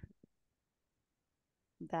sure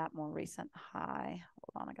that more recent high.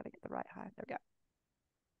 Hold on, I got to get the right high. There we go.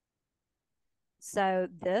 So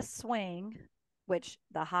this swing, which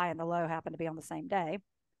the high and the low happen to be on the same day,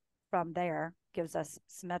 from there gives us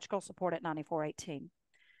symmetrical support at 94.18.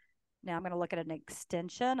 Now I'm going to look at an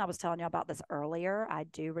extension. I was telling you about this earlier. I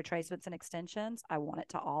do retracements and extensions. I want it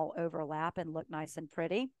to all overlap and look nice and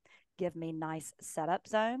pretty, give me nice setup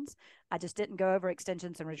zones. I just didn't go over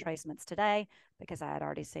extensions and retracements today because I had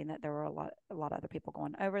already seen that there were a lot of other people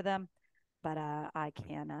going over them. But I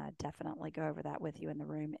can definitely go over that with you in the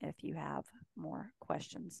room if you have more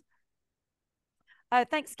questions. Oh,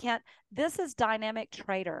 thanks, Kent. This is Dynamic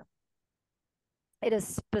Trader. It is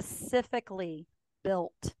specifically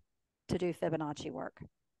built to do Fibonacci work.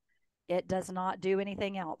 It does not do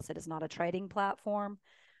anything else. It is not a trading platform.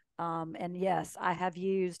 And yes, I have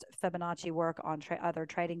used Fibonacci work on other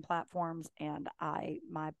trading platforms, and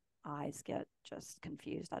my eyes get just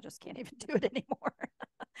confused. I just can't even do it anymore.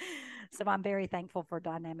 So I'm very thankful for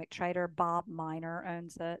Dynamic Trader. Bob Miner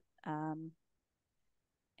owns it.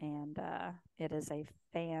 And it is a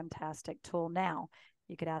fantastic tool. Now,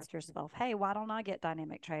 you could ask yourself, hey, why don't I get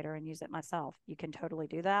Dynamic Trader and use it myself? You can totally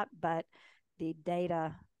do that, but the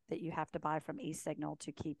data that you have to buy from eSignal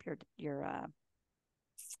to keep your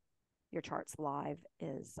charts live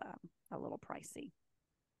is a little pricey.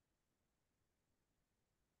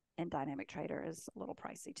 And Dynamic Trader is a little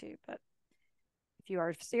pricey too. But if you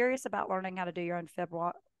are serious about learning how to do your own Fib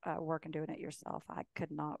work and doing it yourself, I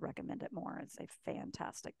could not recommend it more. It's a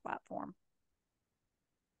fantastic platform.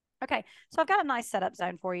 Okay, so I've got a nice setup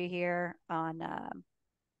zone for you here on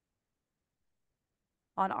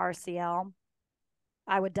RCL.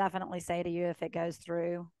 I would definitely say to you, if it goes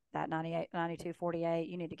through that 98, 92.48,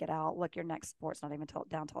 you need to get out. Look, your next support's not even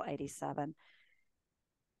down till 87.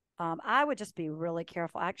 I would just be really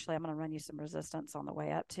careful. Actually, I'm going to run you some resistance on the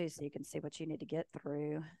way up too, so you can see what you need to get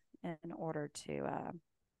through in order to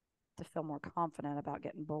feel more confident about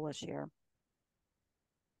getting bullish here.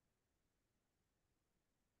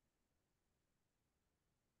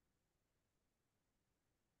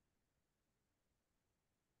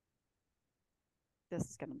 This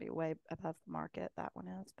is going to be way above the market. That one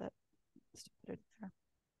is, but let's put it there.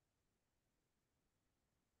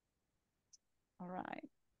 All right.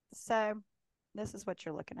 So this is what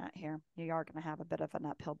you're looking at here. You are going to have a bit of an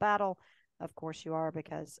uphill battle. Of course you are,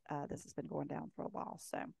 because this has been going down for a while.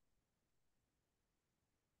 So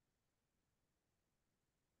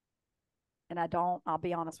and I'll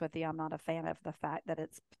be honest with you, I'm not a fan of the fact that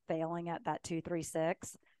it's failing at that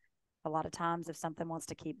 236. A lot of times if something wants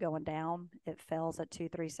to keep going down, it fails at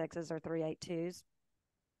 236s or 382s.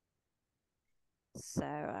 So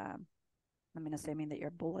I mean, assuming that you're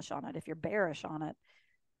bullish on it. If you're bearish on it,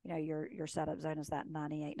 you know, your setup zone is that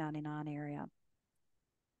 98, 99 area.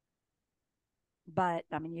 But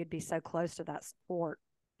I mean, you'd be so close to that support.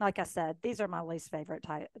 Like I said, these are my least favorite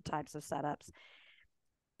types of setups.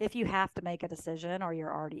 If you have to make a decision or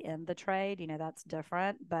you're already in the trade, you know, that's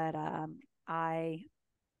different. But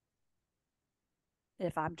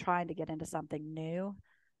if I'm trying to get into something new,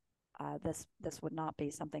 this would not be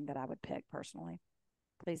something that I would pick personally.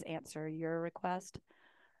 Please answer your request.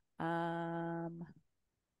 Oh,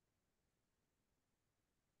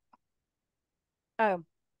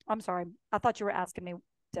 I'm sorry. I thought you were asking me,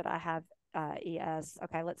 did I have ES?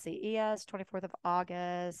 Okay, let's see. ES, 24th of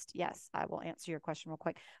August. Yes, I will answer your question real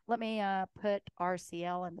quick. Let me put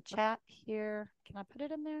RCL in the chat here. Can I put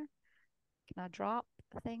it in there? Can I drop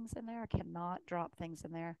things in there? I cannot drop things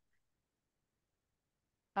in there.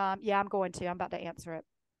 Yeah, I'm going to. I'm about to answer it.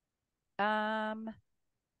 I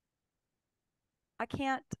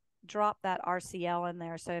can't drop that RCL in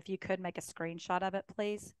there. So if you could make a screenshot of it,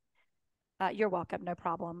 please. You're welcome. No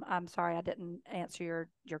problem. I'm sorry I didn't answer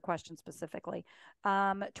your question specifically.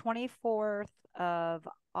 24th of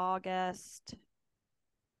August.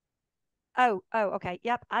 Oh, okay.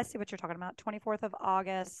 Yep, I see what you're talking about. 24th of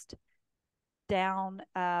August down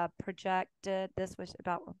projected. This was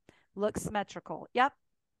about looks symmetrical. Yep,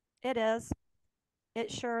 it is.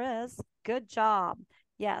 It sure is. Good job.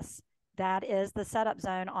 Yes, that is the setup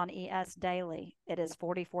zone on ES daily. It is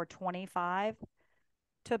 44.25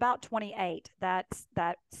 to about 28. That's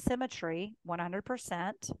that symmetry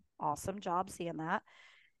 100%. Awesome job seeing that.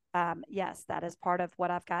 Yes, that is part of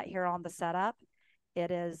what I've got here on the setup.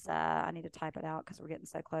 It is, I need to type it out because we're getting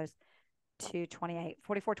so close to 28,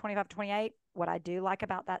 44, 25, 28. What I do like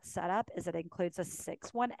about that setup is it includes a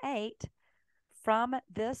 618 from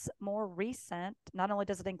this more recent. Not only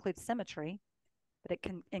does it include symmetry, but it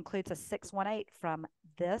includes a 618 from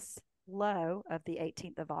this low of the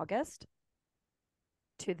 18th of August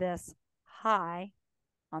to this high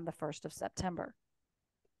on the 1st of September.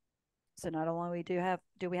 So not only do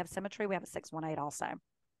we have symmetry, we have a 618 also.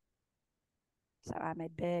 So I'm a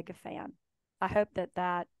big fan. I hope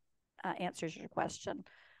that answers your question.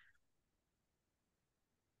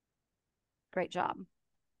 Great job.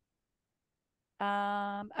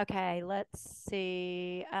 Okay, let's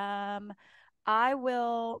see. I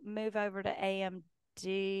will move over to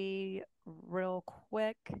AMD real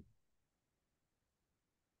quick.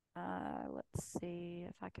 Let's see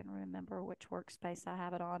if I can remember which workspace I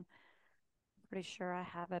have it on. Pretty sure I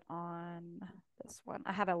have it on this one.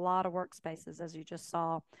 I have a lot of workspaces, as you just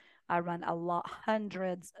saw. I run a lot,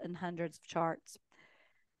 hundreds and hundreds of charts.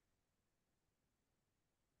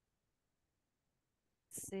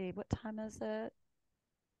 Let's see, what time is it?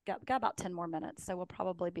 Got about 10 more minutes, so we'll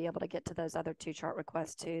probably be able to get to those other 2 chart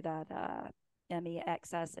requests too, that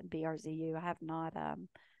MEXS and BRZU. I have not heard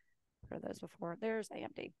of those before. There's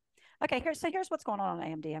AMD. Okay, here's what's going on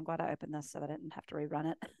AMD. I'm glad I opened this so that I didn't have to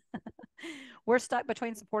rerun it. We're stuck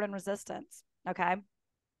between support and resistance, okay?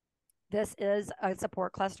 This is a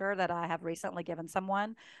support cluster that I have recently given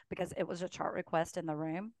someone because it was a chart request in the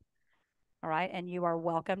room, all right? And you are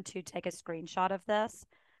welcome to take a screenshot of this.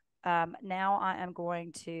 Now I am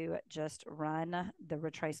going to just run the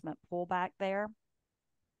retracement pullback there.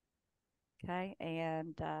 Okay,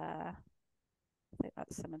 and I think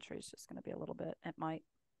that symmetry is just going to be a little bit, it might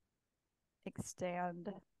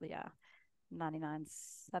extend, yeah,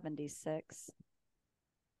 99.76.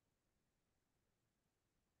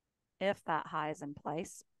 If that high is in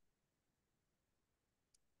place,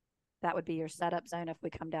 that would be your setup zone if we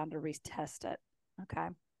come down to retest it, okay?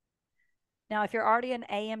 Now, if you're already in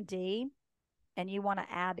AMD and you want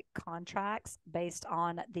to add contracts based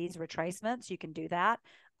on these retracements, you can do that.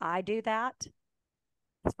 I do that.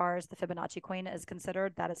 As far as the Fibonacci Queen is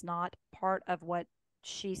considered, that is not part of what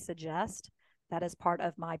she suggests. That is part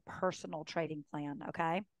of my personal trading plan,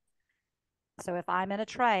 okay? So if I'm in a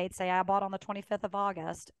trade, say I bought on the 25th of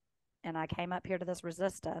August, and I came up here to this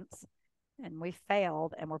resistance, and we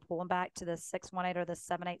failed, and we're pulling back to this 618 or this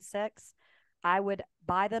 786, I would,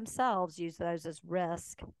 by themselves, use those as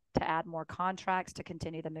risk to add more contracts to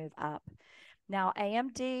continue the move up. Now,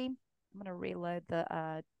 AMD, I'm going to reload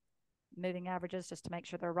the moving averages just to make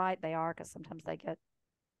sure they're right. They are, because sometimes they get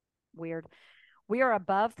weird. We are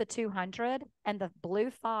above the 200, and the blue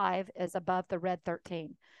 5 is above the red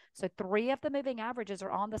 13. So 3 of the moving averages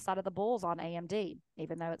are on the side of the bulls on AMD,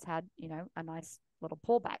 even though it's had, you know, a nice little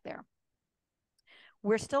pullback there.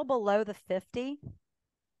 We're still below the 50,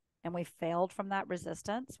 and we failed from that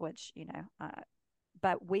resistance, which, you know,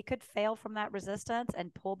 but we could fail from that resistance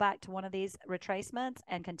and pull back to one of these retracements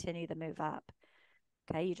and continue the move up.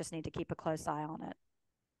 Okay, you just need to keep a close eye on it.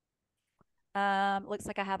 Looks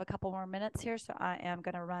like I have a couple more minutes here, so I am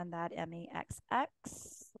going to run that MEXX.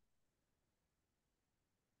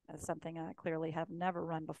 That's something I clearly have never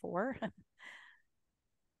run before.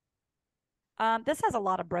 This has a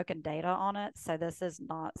lot of broken data on it, so this is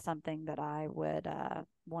not something that I would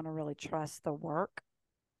want to really trust the work.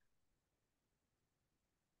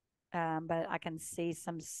 But I can see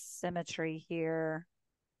some symmetry here.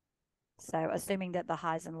 So assuming that the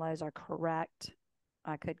highs and lows are correct,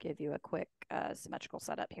 I could give you a quick symmetrical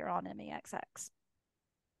setup here on MEXX.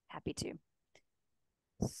 Happy to.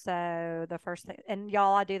 So the first thing, and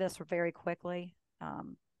y'all, I do this very quickly.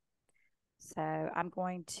 So I'm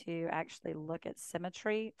going to actually look at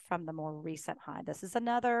symmetry from the more recent high. This is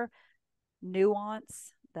another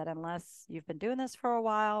nuance that unless you've been doing this for a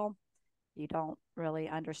while, you don't really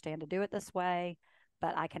understand to do it this way.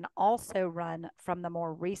 But I can also run from the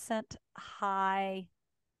more recent high,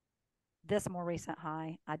 this more recent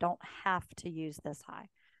high. I don't have to use this high,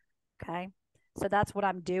 okay? So that's what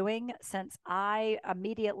I'm doing. Since I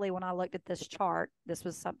immediately, when I looked at this chart, this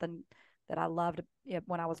was something that I loved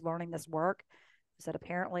when I was learning this work, is that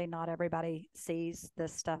apparently not everybody sees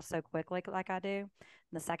this stuff so quickly like I do. And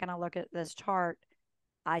the second I look at this chart,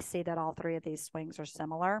 I see that all 3 of these swings are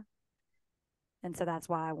similar. And so that's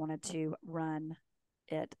why I wanted to run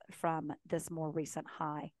it from this more recent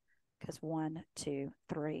high, because 1, 2,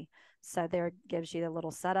 3. So there gives you the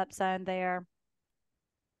little setup zone there.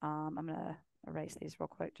 I'm going to erase these real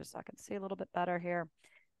quick just so I can see a little bit better here.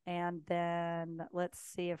 And then let's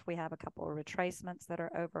see if we have a couple of retracements that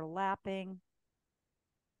are overlapping.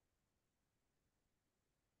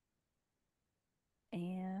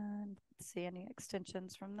 And let's see any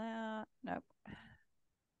extensions from that. Nope.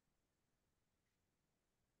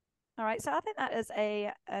 All right, so I think that is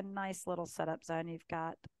a nice little setup zone you've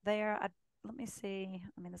got there. Let me see.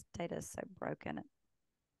 I mean, this data is so broken. I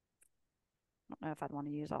don't know if I'd want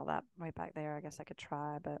to use all that way back there. I guess I could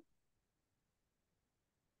try, but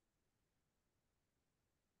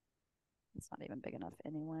it's not even big enough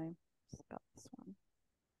anyway. It's about this one.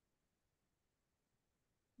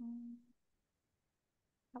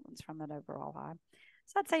 That one's from that overall high.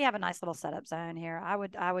 So I'd say you have a nice little setup zone here. I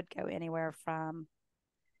would go anywhere from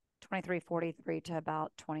 23.43 to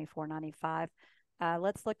about 24.95.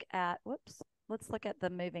 Let's look at, let's look at the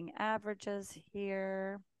moving averages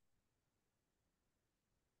here.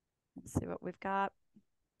 Let's see what we've got.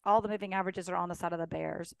 All the moving averages are on the side of the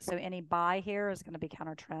bears. So any buy here is going to be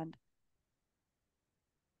counter trend.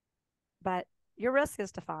 But your risk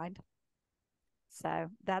is defined. So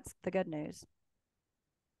that's the good news.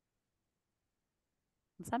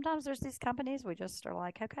 And sometimes there's these companies we just are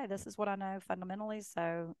like, okay, this is what I know fundamentally.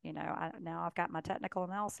 So, you know, now I've got my technical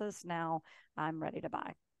analysis. Now I'm ready to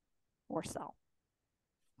buy or sell.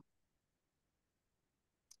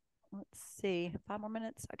 Let's see, 5 more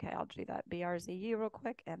minutes. Okay, I'll do that BRZU real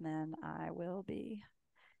quick, and then I will be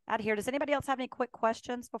out of here. Does anybody else have any quick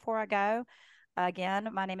questions before I go? Again,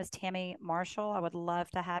 my name is Tammy Marshall. I would love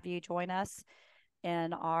to have you join us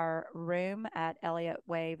in our room at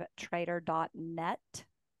ElliottWaveTrader.net.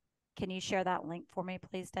 Can you share that link for me,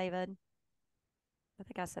 please, David? I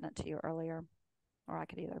think I sent it to you earlier, or I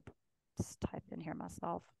could either just type it in here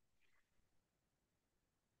myself.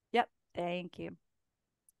 Yep, thank you.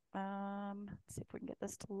 Let's see if we can get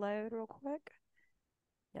this to load real quick.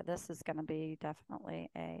 Yeah, this is going to be definitely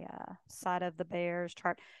a side of the bears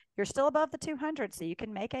chart. You're still above the 200, so you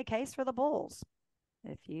can make a case for the bulls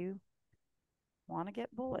if you want to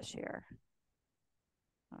get bullish here.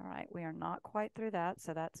 All right, we are not quite through that,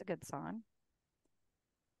 so that's a good sign.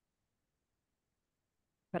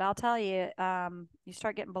 But I'll tell you, you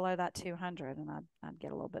start getting below that 200, and I'd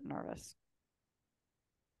get a little bit nervous.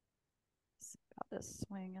 Let's see about this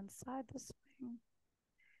swing inside the swing.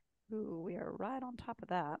 Ooh, we are right on top of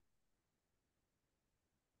that.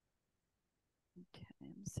 Okay,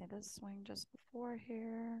 let's see this swing just before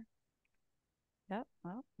here. Yep,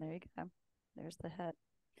 well, there you go. There's the hit.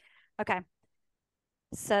 Okay,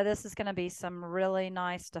 so this is going to be some really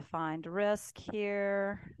nice defined risk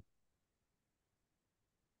here.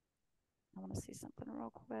 I want to see something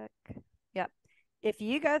real quick. Yep. If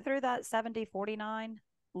you go through that 70.49,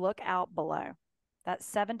 look out below. That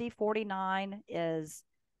 70.49 is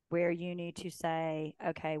where you need to say,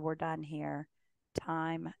 okay, we're done here.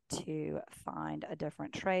 Time to find a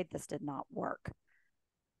different trade. This did not work.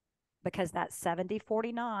 Because that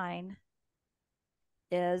 70.49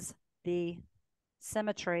 is the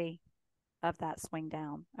symmetry of that swing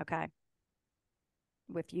down, okay?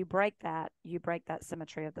 If you break that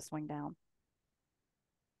symmetry of the swing down.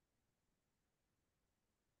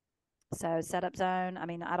 So setup zone, I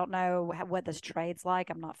mean, I don't know what this trade's like.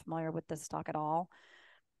 I'm not familiar with this stock at all.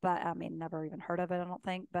 But, I mean, never even heard of it, I don't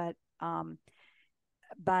think. But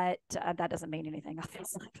that doesn't mean anything,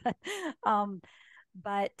 obviously.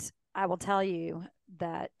 But I will tell you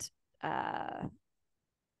that,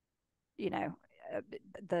 you know,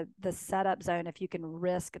 the setup zone, if you can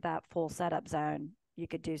risk that full setup zone, you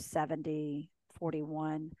could do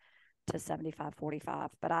 70.41 to 75.45.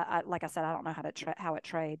 But I like I said, I don't know how it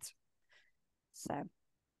trades. So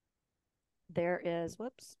there is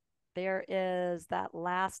that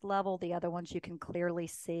last level. The other ones you can clearly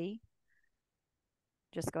see.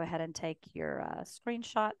 Just go ahead and take your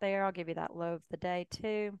screenshot there. I'll give you that low of the day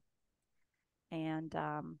too. And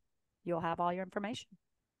you'll have all your information.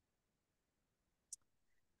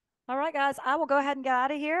 All right, guys, I will go ahead and get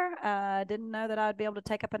out of here. I didn't know that I'd be able to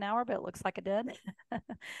take up an hour, but it looks like it did.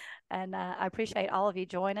 And I appreciate all of you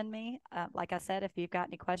joining me. Like I said, if you've got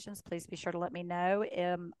any questions, please be sure to let me know.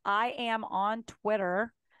 I am on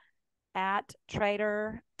Twitter at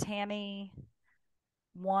Trader Tammy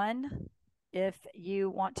 1. If you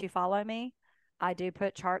want to follow me, I do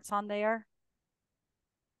put charts on there.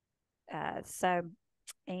 I'm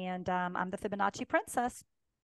the Fibonacci Princess.